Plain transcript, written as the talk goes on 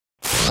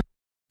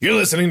You're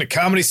listening to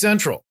Comedy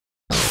Central.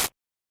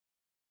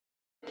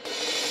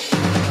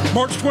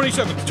 March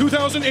 27th,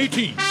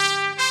 2018.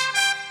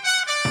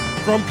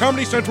 From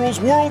Comedy Central's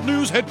World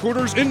News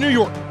headquarters in New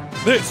York,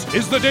 this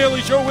is The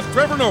Daily Show with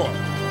Trevor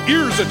Noah,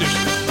 Ears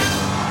Edition.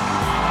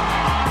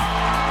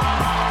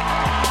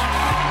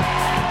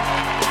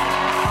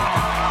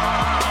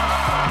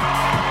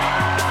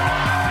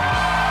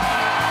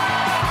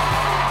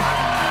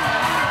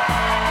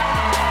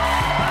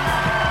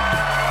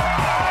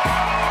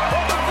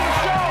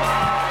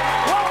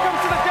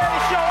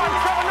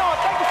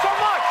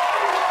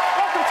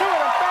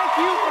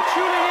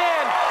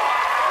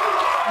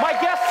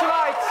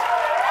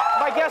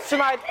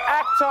 Tonight,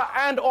 actor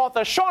and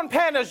author Sean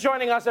Penn is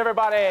joining us,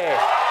 everybody.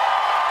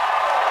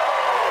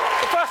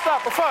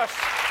 But first,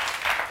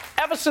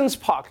 ever since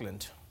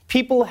Parkland,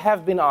 people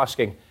have been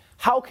asking,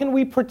 how can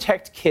we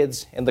protect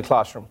kids in the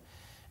classroom?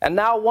 And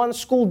now one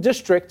school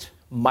district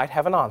might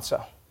have an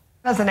answer.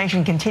 As the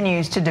nation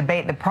continues to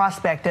debate the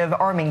prospect of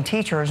arming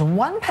teachers,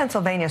 one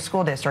Pennsylvania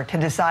school district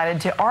had decided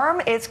to arm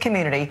its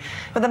community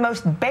with the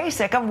most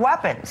basic of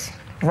weapons,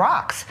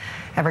 rocks.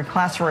 Every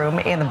classroom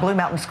in the Blue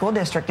Mountain School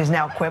District is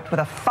now equipped with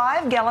a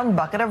 5-gallon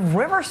bucket of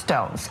river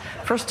stones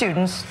for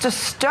students to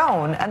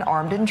stone an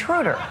armed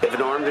intruder. If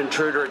an armed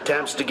intruder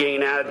attempts to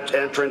gain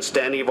entrance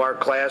to any of our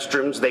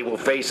classrooms, they will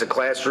face a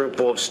classroom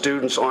full of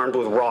students armed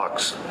with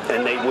rocks,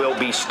 and they will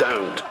be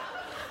stoned.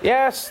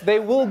 Yes, they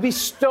will be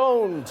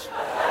stoned.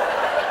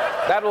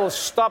 That will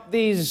stop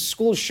these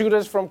school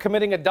shooters from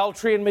committing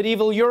adultery in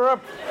medieval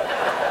Europe.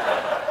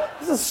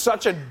 This is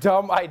such a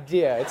dumb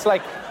idea. It's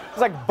like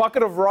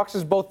bucket of rocks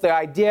is both the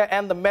idea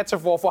and the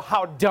metaphor for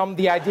how dumb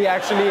the idea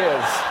actually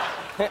is.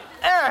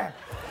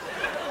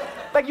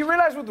 Like, you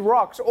realize with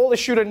rocks, all the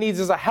shooter needs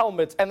is a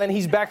helmet, and then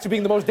he's back to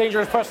being the most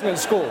dangerous person in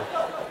school.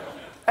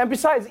 And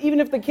besides,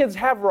 even if the kids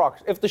have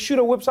rocks, if the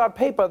shooter whips out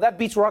paper, that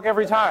beats rock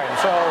every time.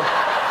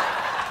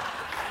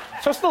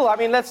 So still, I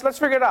mean, let's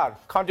figure it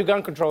out. Can't do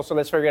gun control, so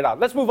let's figure it out.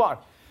 Let's move on.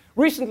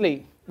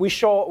 Recently, we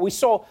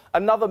saw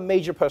another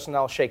major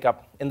personnel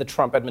shakeup in the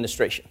Trump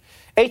administration.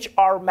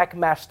 H.R.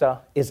 McMaster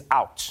is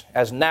out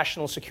as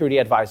National Security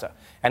Advisor,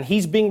 and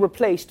he's being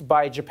replaced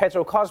by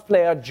Geppetto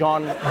cosplayer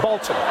John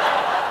Bolton.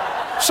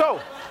 So,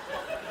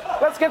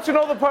 let's get to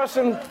know the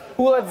person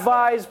who will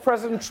advise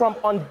President Trump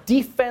on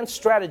defense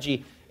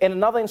strategy in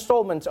another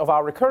installment of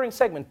our recurring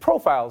segment,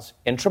 Profiles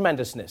in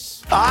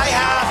Tremendousness. I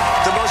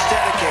have the most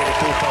dedicated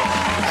people.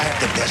 I have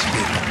the best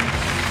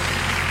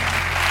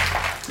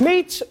people.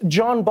 Meet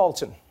John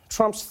Bolton,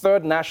 Trump's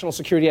third national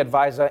security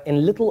advisor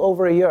in little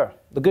over a year.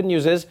 The good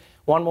news is,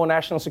 one more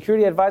national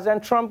security advisor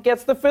and Trump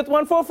gets the fifth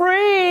one for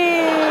free!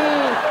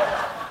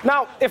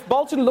 Now, if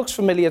Bolton looks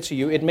familiar to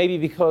you, it may be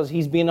because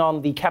he's been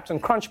on the Captain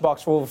Crunch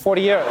box for over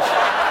 40 years.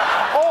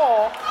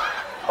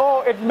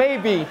 Or it may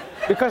be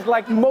because,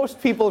 like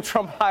most people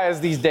Trump hires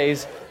these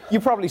days, you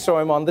probably saw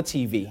him on the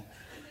TV.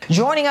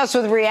 Joining us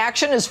with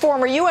reaction is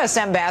former U.S.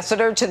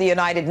 Ambassador to the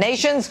United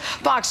Nations,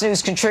 Fox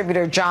News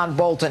contributor John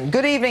Bolton.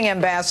 Good evening,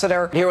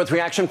 Ambassador. Here with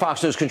reaction,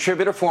 Fox News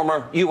contributor,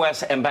 former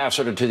U.S.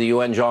 Ambassador to the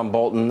UN, John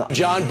Bolton.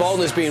 John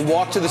Bolton is being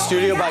walked to the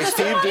studio by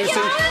Steve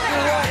Doocy.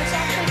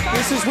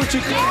 This is what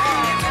you do.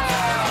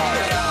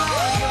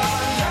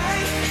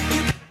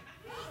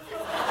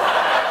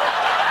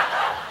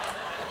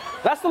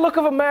 That's the look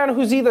of a man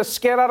who's either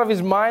scared out of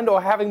his mind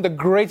or having the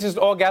greatest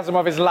orgasm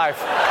of his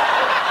life.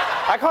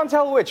 I can't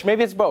tell which.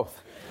 Maybe it's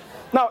both.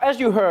 Now, as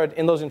you heard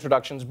in those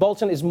introductions,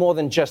 Bolton is more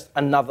than just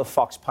another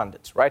Fox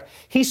pundit, right?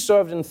 He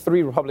served in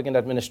 3 Republican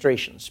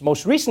administrations,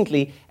 most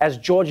recently as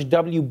George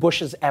W.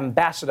 Bush's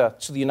ambassador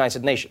to the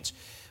United Nations.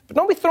 But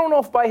don't be thrown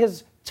off by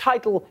his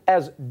title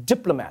as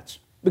diplomat,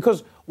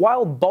 because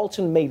while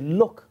Bolton may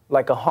look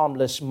like a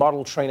harmless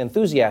model train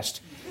enthusiast,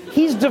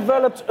 he's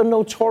developed a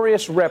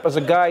notorious rep as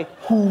a guy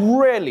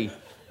who really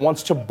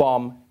wants to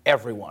bomb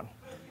everyone.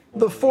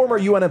 The former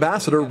UN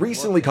ambassador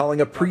recently calling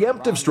a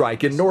preemptive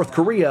strike in North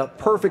Korea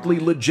perfectly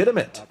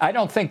legitimate. I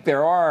don't think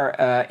there are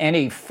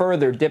any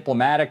further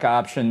diplomatic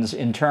options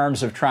in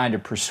terms of trying to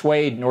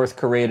persuade North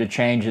Korea to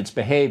change its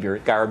behavior.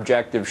 Our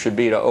objective should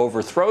be to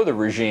overthrow the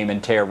regime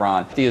in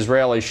Tehran. The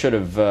Israelis should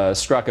have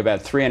struck about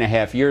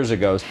 3.5 years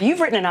ago.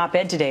 You've written an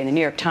op-ed today in the New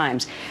York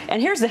Times,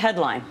 and here's the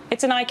headline.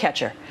 It's an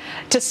eye-catcher.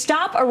 To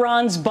stop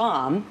Iran's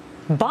bomb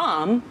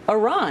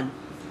Iran.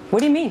 What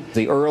do you mean?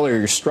 The earlier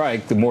you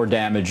strike, the more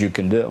damage you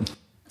can do.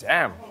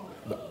 Damn.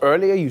 The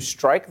earlier you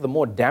strike, the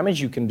more damage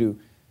you can do.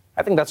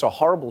 I think that's a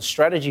horrible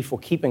strategy for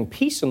keeping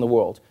peace in the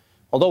world.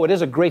 Although it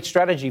is a great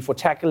strategy for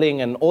tackling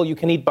an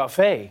all-you-can-eat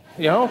buffet,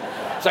 you know?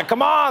 It's like,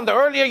 come on, the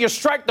earlier you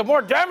strike, the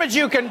more damage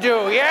you can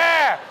do.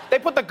 Yeah! They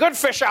put the good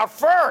fish out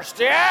first.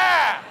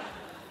 Yeah!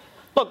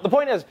 Look, the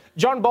point is,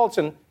 John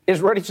Bolton is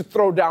ready to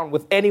throw down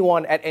with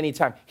anyone at any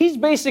time. He's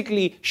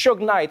basically Suge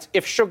Knight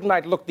if Suge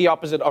Knight looked the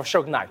opposite of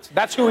Suge Knight.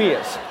 That's who he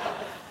is.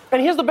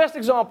 And here's the best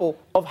example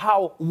of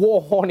how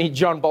war-horny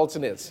John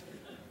Bolton is.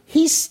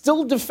 He's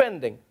still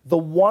defending the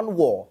one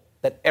war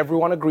that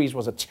everyone agrees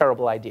was a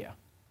terrible idea.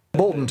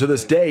 Bolton, to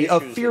this day,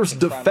 a fierce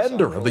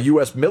defender of the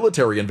U.S.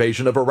 military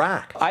invasion of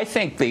Iraq. I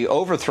think the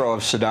overthrow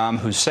of Saddam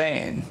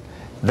Hussein,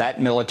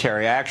 that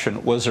military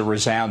action, was a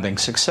resounding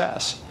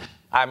success.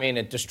 I mean,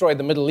 it destroyed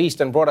the Middle East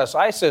and brought us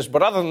ISIS,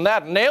 but other than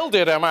that, nailed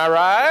it, am I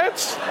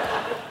right?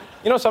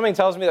 You know, something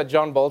tells me that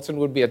John Bolton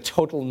would be a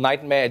total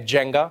nightmare at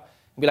Jenga.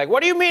 Be like,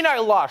 what do you mean I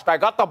lost? I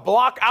got the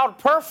block out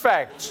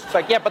perfect. It's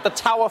like, yeah, but the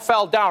tower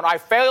fell down. I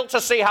failed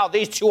to see how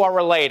these two are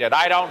related.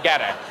 I don't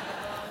get it.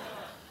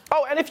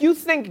 Oh, and if you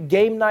think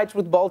game nights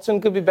with Bolton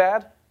could be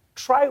bad,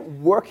 try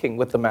working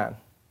with the man.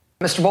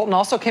 Mr. Bolton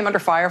also came under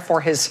fire for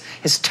his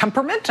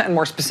temperament, and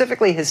more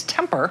specifically, his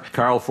temper.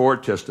 Carl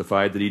Ford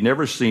testified that he'd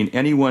never seen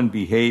anyone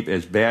behave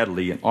as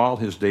badly in all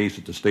his days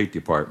at the State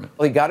Department.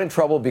 Well, he got in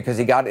trouble because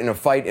he got in a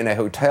fight in a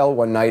hotel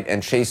one night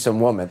and chased some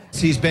woman.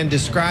 He's been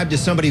described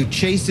as somebody who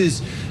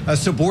chases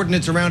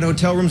subordinates around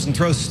hotel rooms and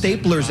throws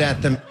staplers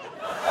at them.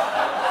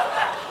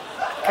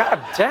 God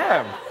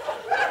damn.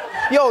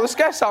 Yo, this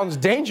guy sounds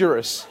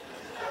dangerous.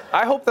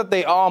 I hope that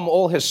they arm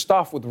all his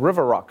stuff with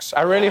river rocks.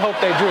 I really hope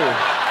they do.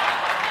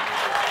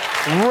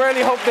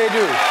 Really hope they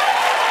do.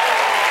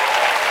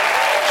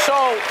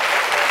 So,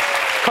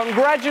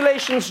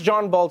 congratulations,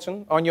 John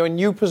Bolton, on your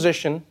new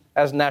position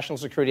as National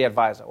Security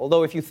Advisor.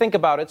 Although, if you think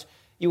about it,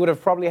 you would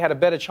have probably had a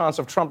better chance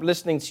of Trump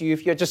listening to you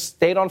if you had just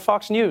stayed on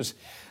Fox News.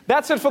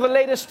 That's it for the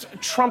latest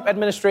Trump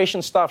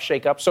administration staff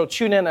shakeup. So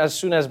tune in as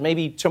soon as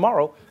maybe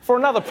tomorrow for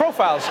another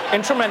Profiles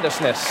in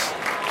Tremendousness.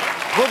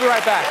 We'll be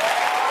right back.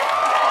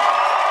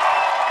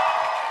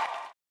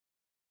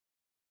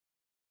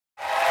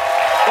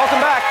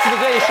 Welcome back to The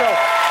Daily Show.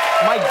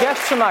 My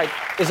guest tonight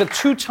is a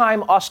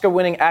two-time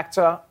Oscar-winning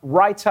actor,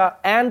 writer,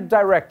 and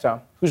director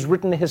who's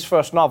written his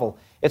first novel.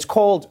 It's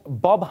called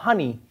Bob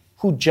Honey,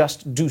 Who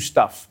Just Do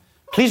Stuff.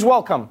 Please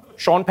welcome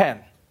Sean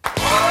Penn.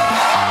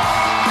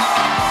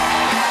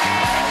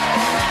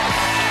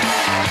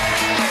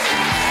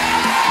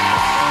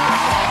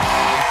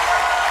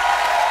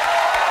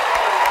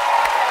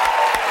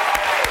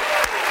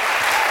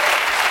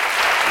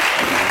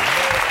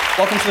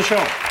 Welcome to the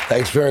show.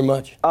 Thanks very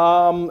much.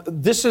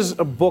 This is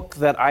a book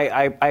that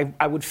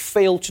I would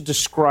fail to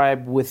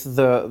describe with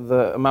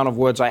the amount of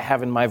words I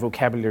have in my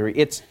vocabulary.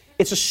 It's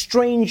a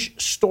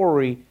strange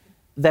story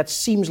that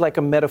seems like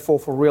a metaphor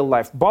for real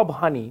life. Bob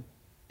Honey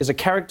is a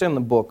character in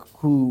the book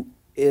who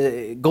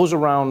goes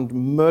around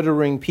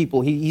murdering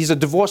people. He's a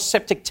divorced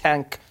septic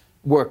tank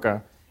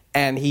worker,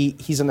 and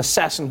he's an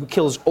assassin who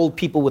kills old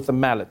people with a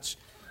mallet.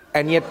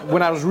 And yet,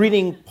 when I was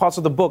reading parts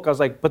of the book, I was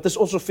like, but this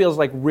also feels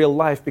like real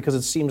life because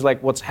it seems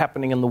like what's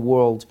happening in the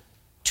world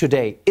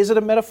today. Is it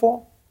a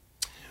metaphor?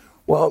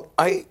 Well,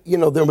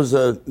 there was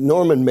a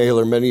Norman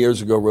Mailer many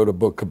years ago wrote a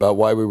book about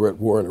why we were at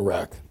war in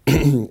Iraq.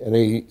 And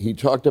he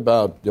talked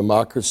about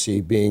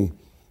democracy being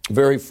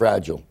very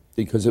fragile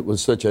because it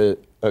was such a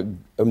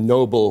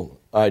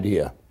noble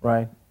idea.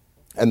 Right.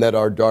 And that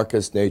our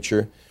darkest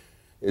nature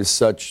is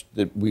such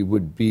that we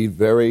would be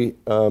very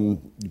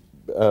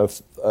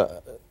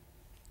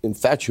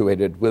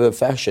infatuated with a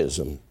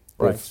fascism,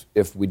 right,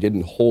 if we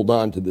didn't hold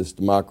on to this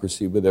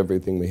democracy with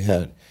everything we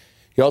had.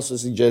 He also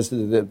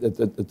suggested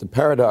that the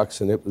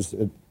paradox, and it was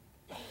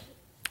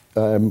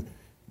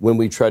when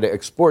we try to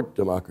export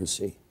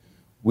democracy,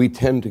 we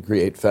tend to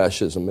create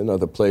fascism in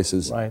other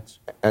places, right,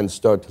 and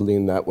start to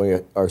lean that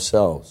way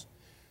ourselves.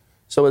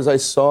 So as I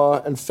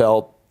saw and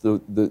felt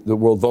the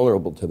world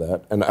vulnerable to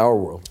that, and our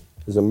world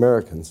as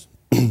Americans,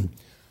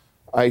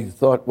 I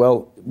thought,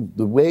 well,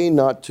 the way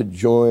not to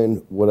join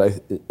what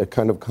a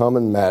kind of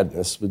common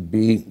madness would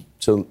be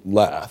to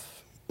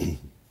laugh. I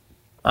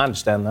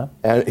understand that.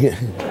 And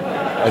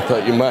I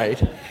thought you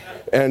might.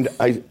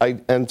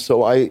 And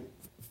so I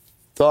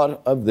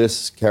thought of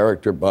this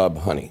character, Bob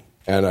Honey.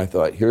 And I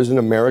thought, here's an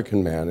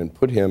American man, and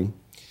put him,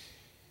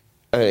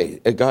 a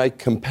guy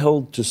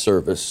compelled to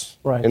service,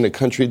 right, in a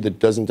country that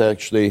doesn't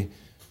actually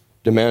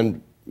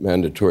demand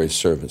mandatory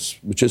service,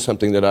 which is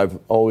something that I've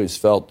always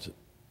felt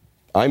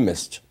I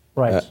missed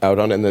out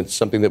on, and that's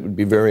something that would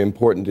be very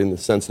important in the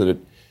sense that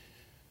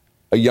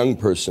a young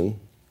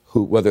person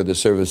who, whether the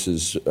service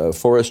is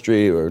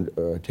forestry or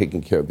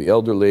taking care of the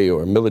elderly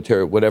or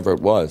military, whatever it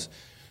was,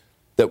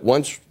 that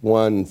once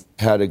one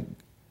had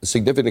a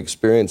significant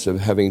experience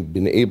of having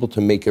been able to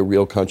make a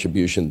real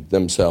contribution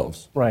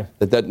themselves, right,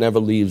 that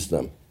never leaves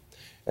them,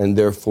 and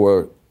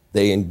therefore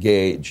they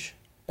engage,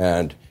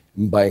 and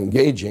by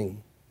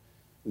engaging,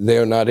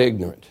 they're not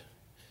ignorant.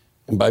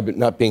 And by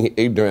not being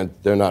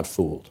ignorant, they're not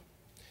fooled.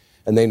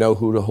 And they know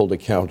who to hold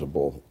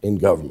accountable in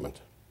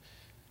government.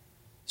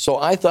 So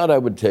I thought I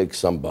would take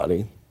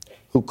somebody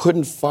who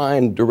couldn't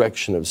find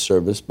direction of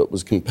service but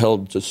was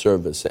compelled to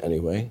service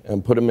anyway,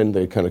 and put him in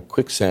the kind of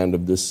quicksand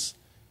of this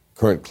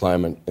current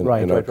climate in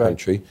our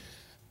country,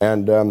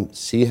 and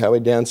see how he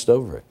danced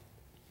over it.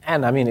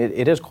 And, I mean,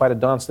 it is quite a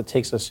dance that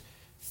takes us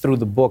through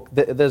the book.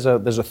 There's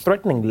a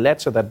threatening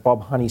letter that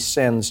Bob Honey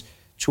sends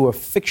to a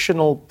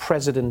fictional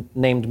president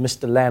named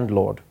Mr.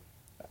 Landlord.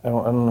 I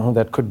don't know who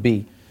that could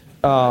be.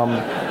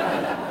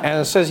 And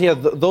it says here,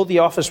 though the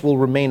office will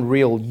remain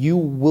real,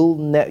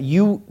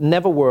 you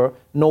never were,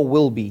 nor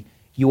will be.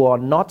 you are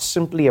not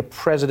simply a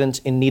president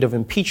in need of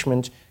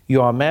impeachment,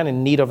 you are a man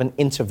in need of an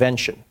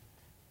intervention.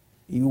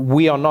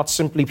 We are not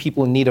simply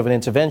people in need of an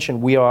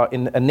intervention, we are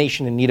a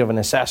nation in need of an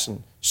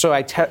assassin. So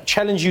I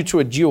challenge you to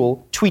a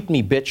duel. Tweet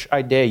me, bitch,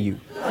 I dare you.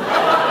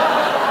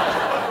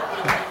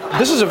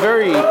 This is a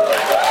very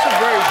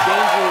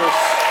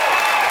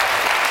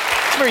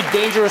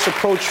dangerous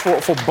approach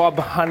for Bob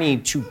Honey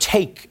to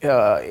take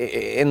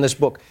in this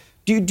book.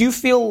 Do you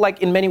feel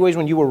like in many ways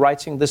when you were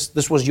writing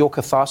this was your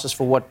catharsis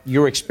for what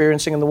you're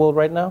experiencing in the world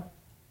right now?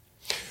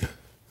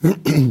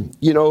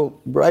 You know,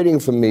 writing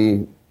for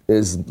me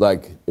is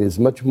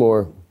much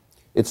more,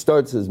 it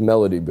starts as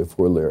melody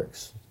before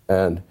lyrics.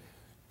 And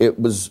it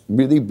was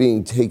really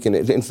being taken.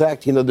 In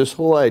fact, you know, this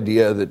whole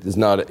idea that is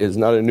not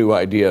a new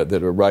idea,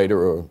 that a writer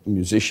or a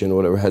musician or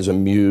whatever has a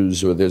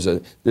muse, or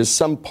there's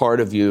some part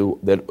of you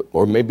that,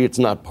 or maybe it's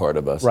not part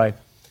of us, right,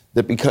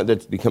 that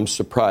becomes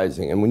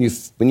surprising. And when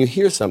you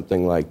hear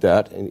something like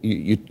that, and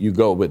you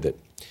go with it.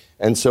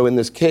 And so in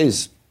this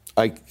case,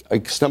 I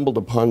stumbled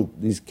upon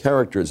these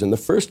characters, and the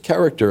first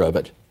character of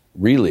it,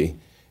 really,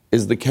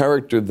 is the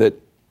character that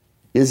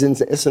is in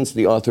essence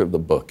the author of the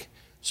book.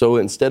 So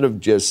instead of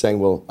just saying,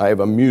 well, I have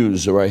a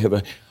muse, or I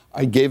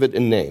gave it a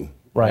name.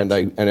 Right.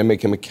 And I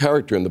make him a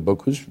character in the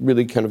book who's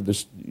really kind of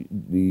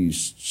the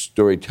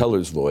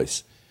storyteller's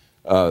voice.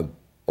 And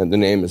the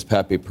name is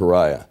Pappy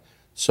Pariah.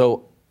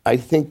 So I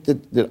think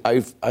that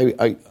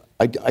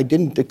I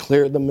didn't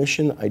declare the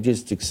mission, I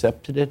just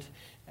accepted it.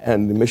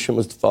 And the mission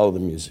was to follow the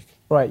music.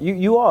 Right.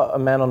 You are a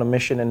man on a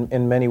mission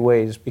in many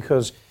ways,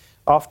 because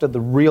after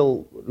the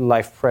real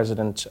life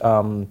president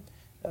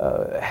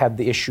had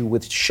the issue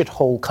with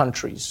shithole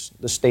countries,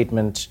 the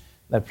statement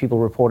that people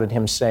reported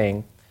him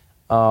saying,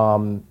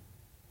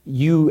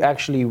 you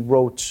actually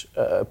wrote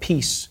a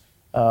piece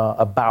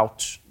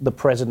about the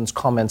president's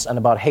comments and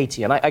about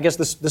Haiti. And I guess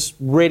this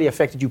really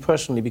affected you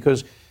personally,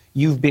 because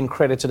you've been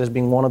credited as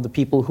being one of the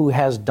people who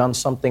has done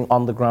something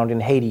on the ground in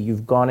Haiti.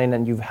 You've gone in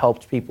and you've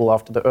helped people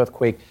after the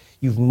earthquake.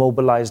 You've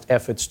mobilized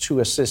efforts to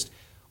assist.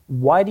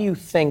 Why do you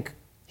think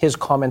his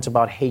comment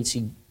about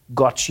Haiti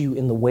got you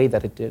in the way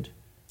that it did?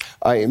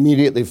 I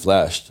immediately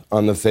flashed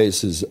on the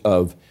faces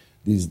of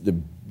these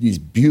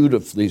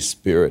beautifully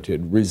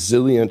spirited,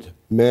 resilient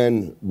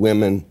men,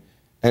 women,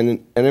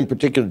 and in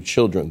particular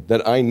children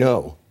that I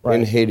know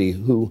in Haiti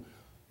who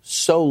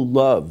so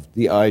love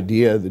the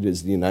idea that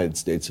is the United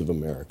States of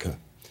America.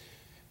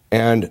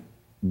 And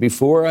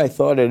before I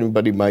thought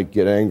anybody might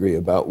get angry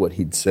about what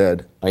he'd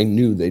said, I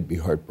knew they'd be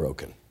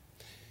heartbroken.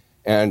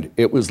 And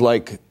it was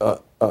like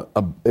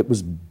it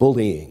was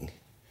bullying,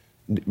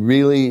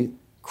 really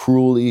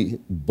cruelly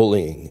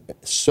bullying,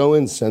 so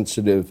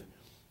insensitive.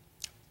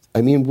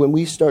 I mean, when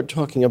we start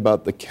talking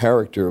about the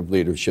character of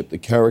leadership, the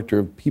character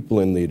of people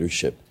in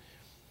leadership,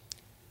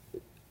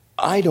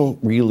 I don't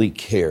really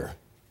care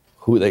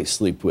who they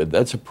sleep with.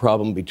 That's a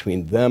problem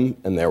between them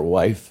and their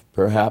wife,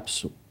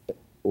 perhaps,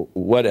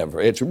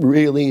 whatever. It's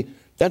really,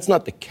 that's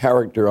not the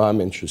character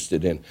I'm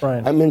interested in.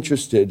 Right. I'm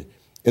interested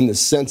in the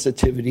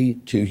sensitivity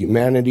to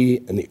humanity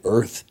and the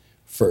earth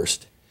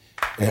first.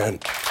 And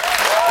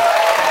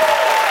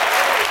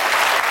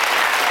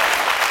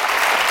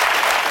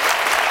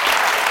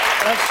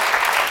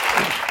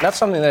that's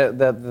something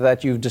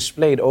that you've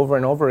displayed over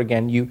and over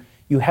again.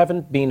 You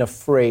haven't been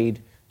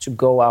afraid to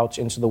go out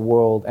into the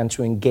world and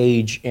to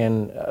engage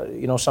in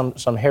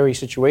some hairy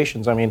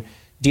situations. I mean,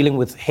 dealing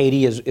with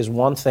Haiti is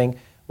one thing,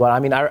 but I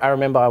mean, I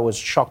remember I was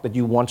shocked that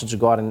you wanted to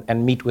go out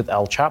and meet with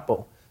El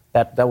Chapo.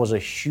 That was a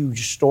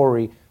huge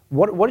story.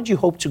 What did you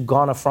hope to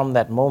garner from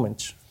that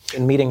moment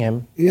in meeting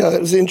him? Yeah,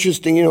 it was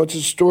interesting. You know, it's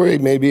a story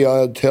maybe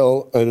I'll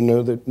tell at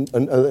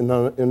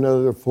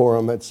another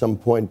forum at some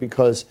point,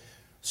 because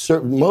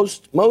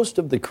most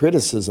of the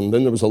criticism,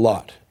 then there was a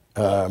lot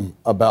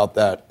about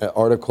that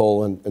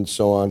article and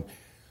so on.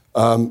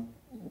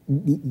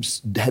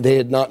 Most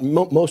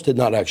had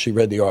not actually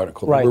read the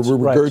article. Right, there were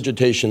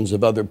regurgitations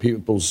of other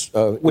people's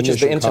which is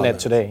the internet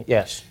comments today,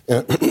 yes.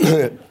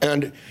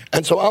 And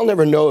so I'll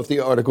never know if the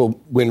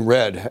article, when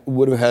read,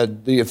 would have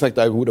had the effect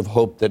I would have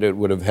hoped that it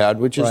would have had,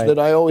 which is that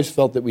I always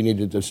felt that we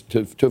needed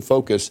to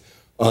focus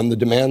on the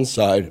demand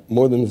side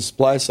more than the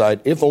supply side,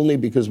 if only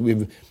because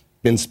we've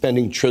been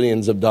spending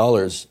trillions of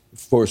dollars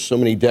for so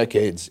many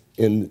decades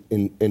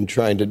in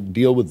trying to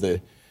deal with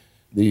the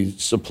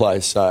supply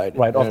side.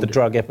 Right, off the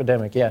drug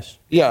epidemic, yes.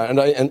 Yeah, and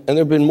there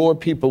have been more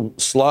people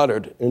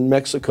slaughtered in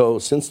Mexico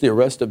since the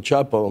arrest of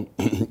Chapo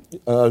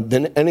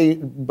than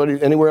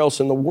anywhere else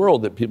in the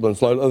world that people have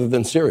slaughtered, other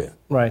than Syria.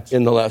 Right.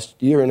 In the last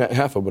year and a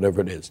half or whatever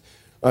it is.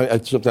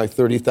 It's something like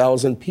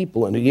 30,000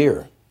 people in a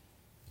year.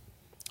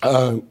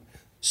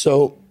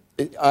 So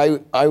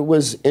I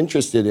was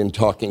interested in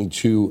talking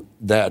to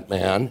that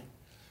man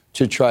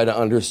to try to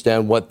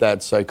understand what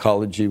that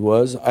psychology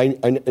was. I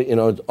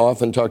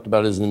often talked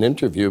about it as an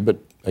interview, but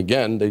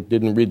again, they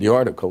didn't read the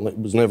article.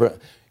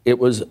 It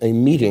was a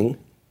meeting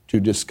to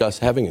discuss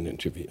having an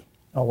interview.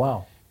 Oh,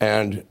 wow.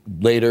 And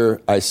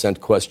later I sent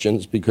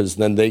questions, because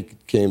then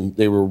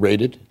they were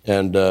raided,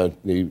 and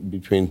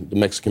between the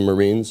Mexican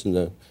Marines and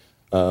the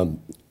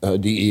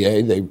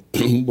DEA. They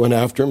went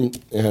after him,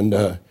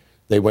 and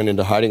they went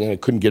into hiding, and I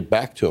couldn't get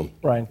back to him.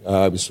 Right.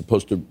 I was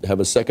supposed to have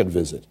a second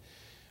visit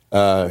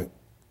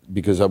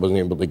because I wasn't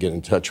able to get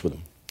in touch with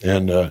him,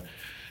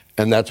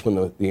 and that's when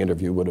the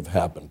interview would have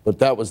happened. But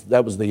that was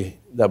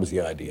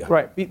the idea.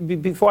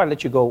 Right. Before I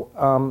let you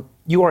go,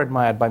 you are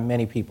admired by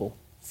many people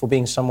for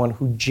being someone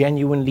who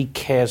genuinely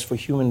cares for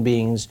human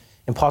beings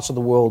in parts of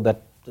the world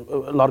that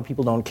a lot of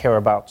people don't care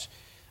about.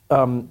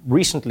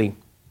 Recently,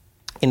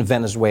 in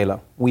Venezuela,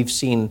 we've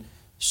seen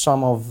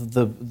some of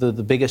the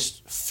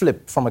biggest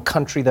flip from a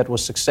country that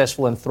was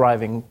successful and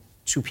thriving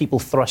to people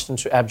thrust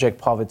into abject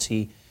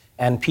poverty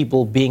and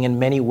people being in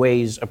many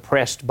ways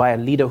oppressed by a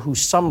leader who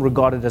some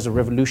regarded as a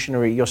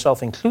revolutionary,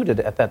 yourself included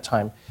at that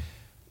time.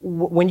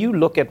 When you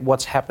look at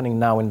what's happening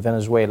now in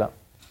Venezuela,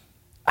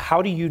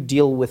 how do you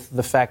deal with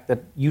the fact that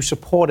you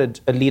supported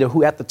a leader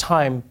who at the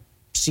time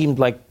seemed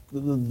like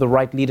the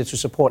right leader to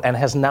support and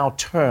has now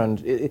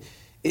turned?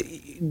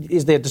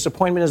 Is there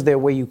disappointment? Is there a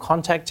way you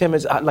contact him?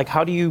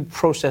 How do you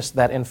process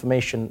that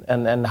information?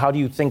 And how do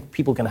you think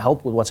people can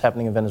help with what's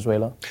happening in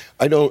Venezuela?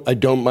 I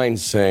don't mind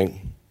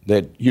saying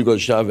that Hugo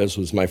Chavez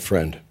was my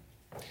friend.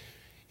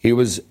 He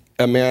was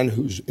a man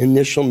whose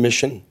initial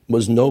mission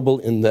was noble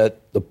in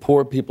that the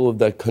poor people of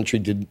that country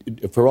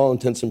did, for all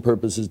intents and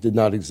purposes, did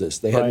not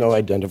exist. They had no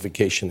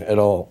identification at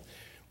all.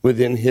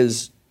 Within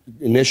his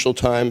initial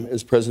time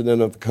as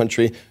president of the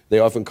country, they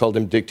often called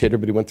him dictator,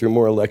 but he went through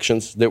more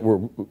elections that were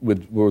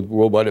with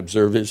worldwide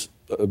observers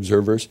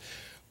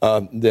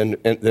than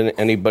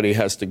anybody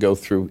has to go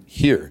through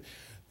here.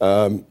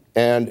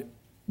 And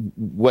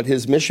what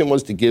his mission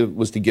was to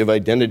give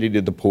identity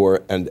to the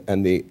poor,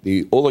 and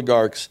the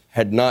oligarchs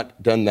had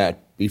not done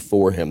that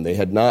before him. They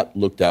had not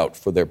looked out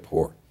for their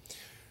poor.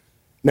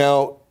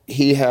 Now,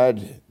 he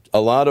had a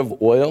lot of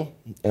oil,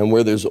 and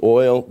where there's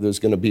oil, there's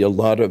going to be a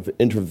lot of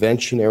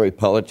interventionary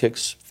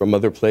politics from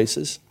other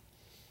places,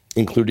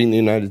 including the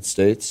United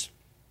States.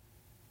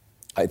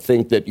 I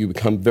think that you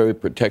become very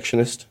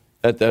protectionist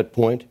at that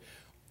point.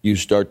 You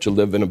start to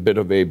live in a bit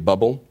of a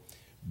bubble.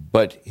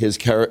 But his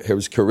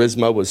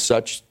charisma was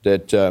such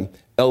that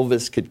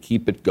Elvis could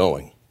keep it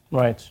going.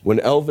 Right. When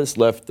Elvis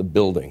left the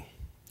building,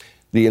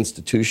 the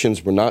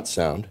institutions were not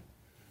sound.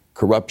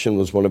 Corruption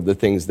was one of the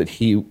things that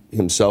he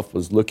himself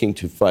was looking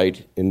to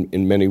fight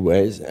in many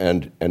ways,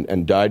 and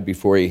died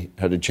before he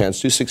had a chance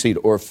to succeed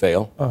or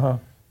fail.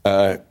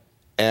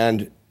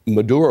 And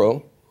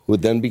Maduro, who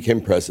then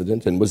became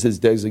president and was his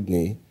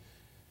designee,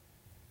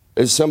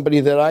 is somebody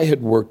that I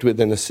had worked with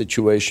in a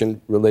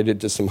situation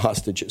related to some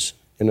hostages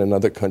in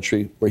another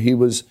country, where he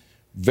was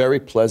very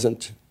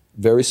pleasant,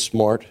 very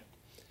smart,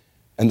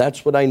 and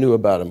that's what I knew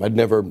about him.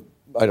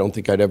 I don't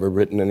think I'd ever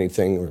written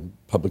anything or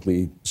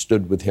publicly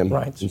stood with him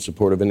in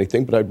support of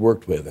anything, but I'd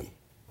worked with him.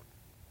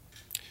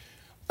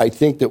 I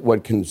think that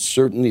what can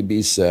certainly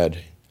be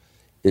said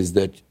is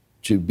that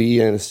to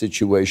be in a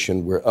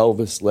situation where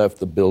Elvis left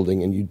the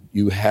building and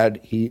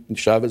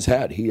Chavez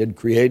had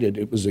created,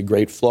 it was a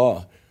great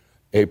flaw,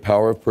 a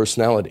power of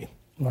personality.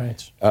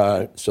 Right.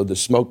 So the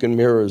smoke and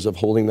mirrors of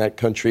holding that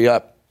country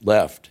up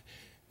left.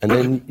 And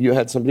then you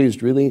had somebody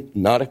who's really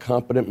not a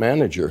competent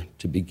manager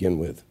to begin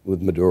with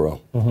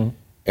Maduro.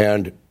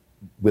 And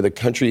with a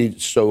country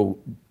so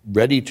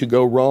ready to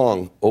go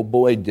wrong, oh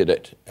boy, did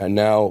it. And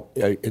now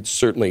it's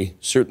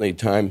certainly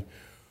time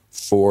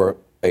for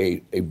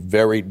a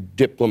very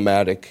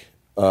diplomatic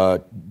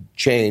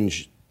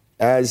change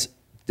as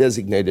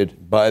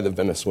designated by the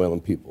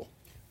Venezuelan people.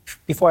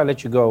 Before I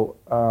let you go,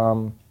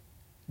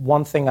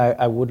 one thing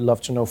I would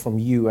love to know from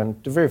you,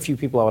 and to very few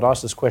people I would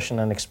ask this question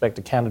and expect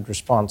a candid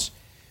response.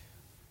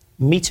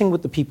 Meeting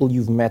with the people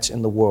you've met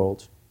in the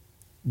world,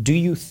 do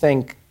you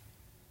think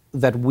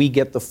that we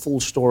get the full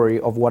story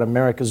of what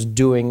America's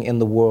doing in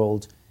the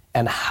world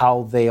and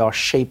how they are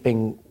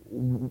shaping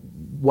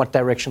what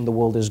direction the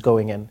world is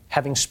going in,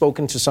 having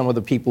spoken to some of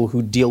the people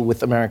who deal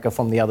with America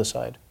from the other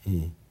side?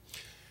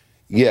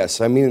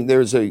 Yes, I mean,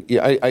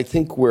 I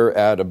think we're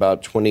at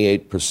about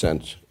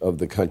 28% of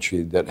the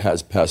country that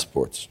has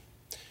passports.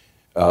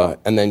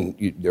 And then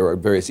there are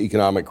various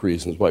economic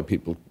reasons why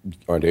people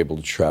aren't able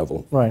to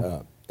travel.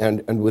 Right.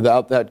 And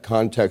without that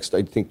context,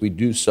 I think we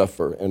do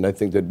suffer. And I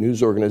think that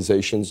news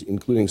organizations,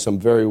 including some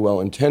very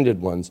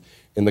well-intended ones,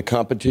 in the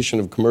competition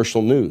of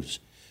commercial news,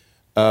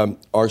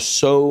 are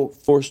so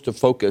forced to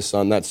focus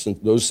on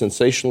those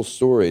sensational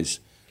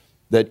stories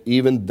that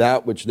even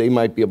that which they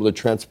might be able to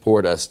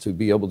transport us, to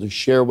be able to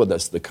share with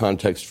us the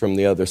context from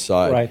the other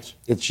side,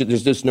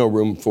 there's just no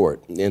room for it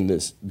in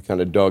this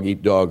kind of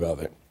dog-eat-dog of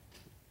it.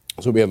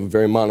 So we have a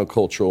very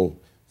monocultural,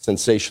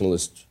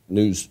 sensationalist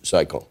news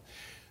cycle.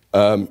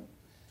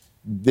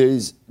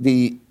 There's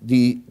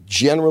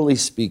generally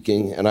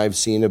speaking, and I've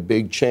seen a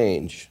big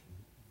change.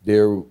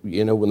 When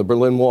the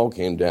Berlin Wall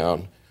came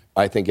down,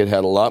 I think it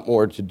had a lot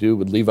more to do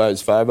with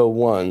Levi's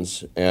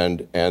 501s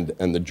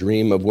and the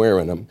dream of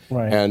wearing them,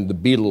 and the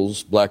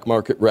Beatles' black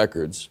market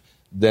records,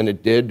 than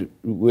it did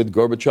with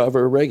Gorbachev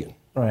or Reagan.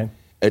 Right.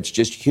 It's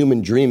just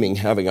human dreaming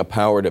having a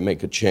power to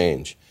make a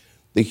change.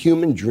 The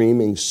human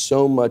dreaming,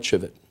 so much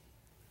of it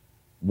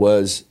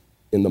was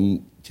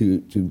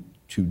to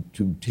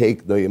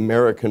take the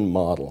American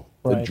model,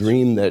 the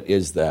dream that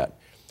is that.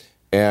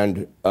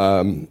 And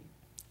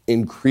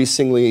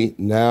increasingly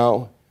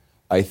now,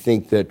 I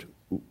think that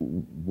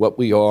what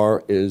we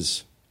are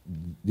is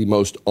the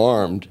most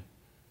armed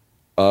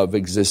of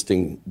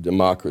existing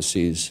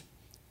democracies.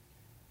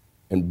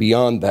 And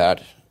beyond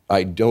that,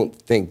 I don't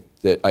think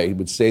that I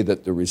would say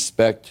that the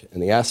respect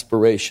and the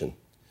aspiration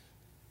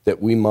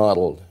that we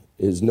modeled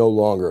is no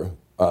longer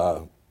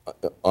on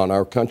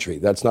our country.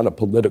 That's not a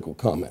political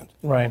comment.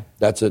 Right.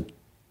 That's a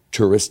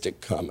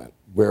touristic comment.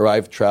 Where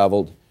I've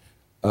traveled,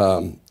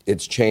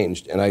 it's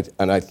changed. And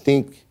I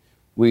think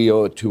we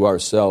owe it to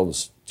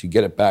ourselves to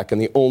get it back.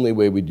 And the only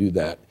way we do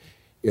that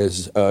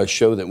is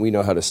show that we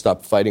know how to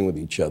stop fighting with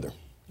each other.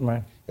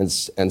 Right.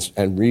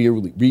 And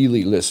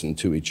really listen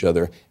to each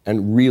other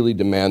and really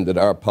demand that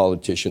our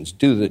politicians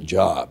do the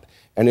job.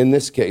 And in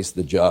this case,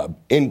 the job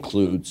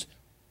includes,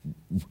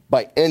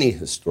 by any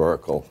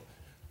historical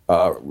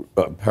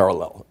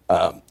parallel,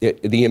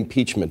 the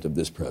impeachment of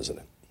this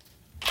president.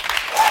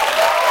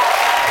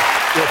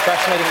 You're a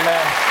fascinating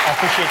man. I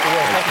appreciate your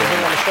work. Thank you for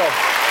being on the show.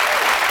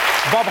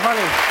 Bob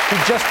Honey, who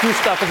just do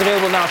stuff, is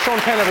available now. Sean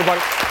Penn,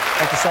 everybody.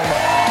 Thank you so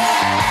much.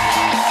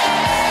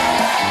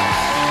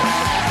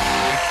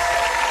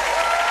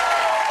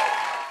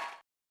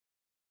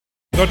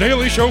 The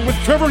Daily Show with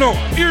Trevor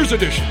Noah, Ears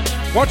Edition.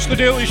 Watch The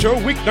Daily Show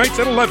weeknights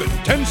at 11,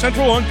 10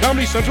 Central on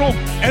Comedy Central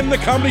and the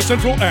Comedy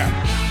Central app.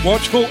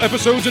 Watch full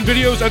episodes and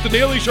videos at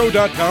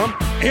thedailyshow.com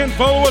and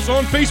follow us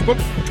on Facebook,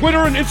 Twitter,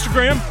 and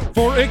Instagram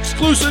for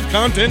exclusive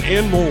content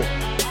and more.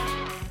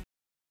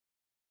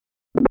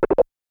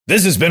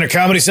 This has been a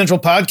Comedy Central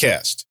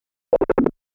podcast.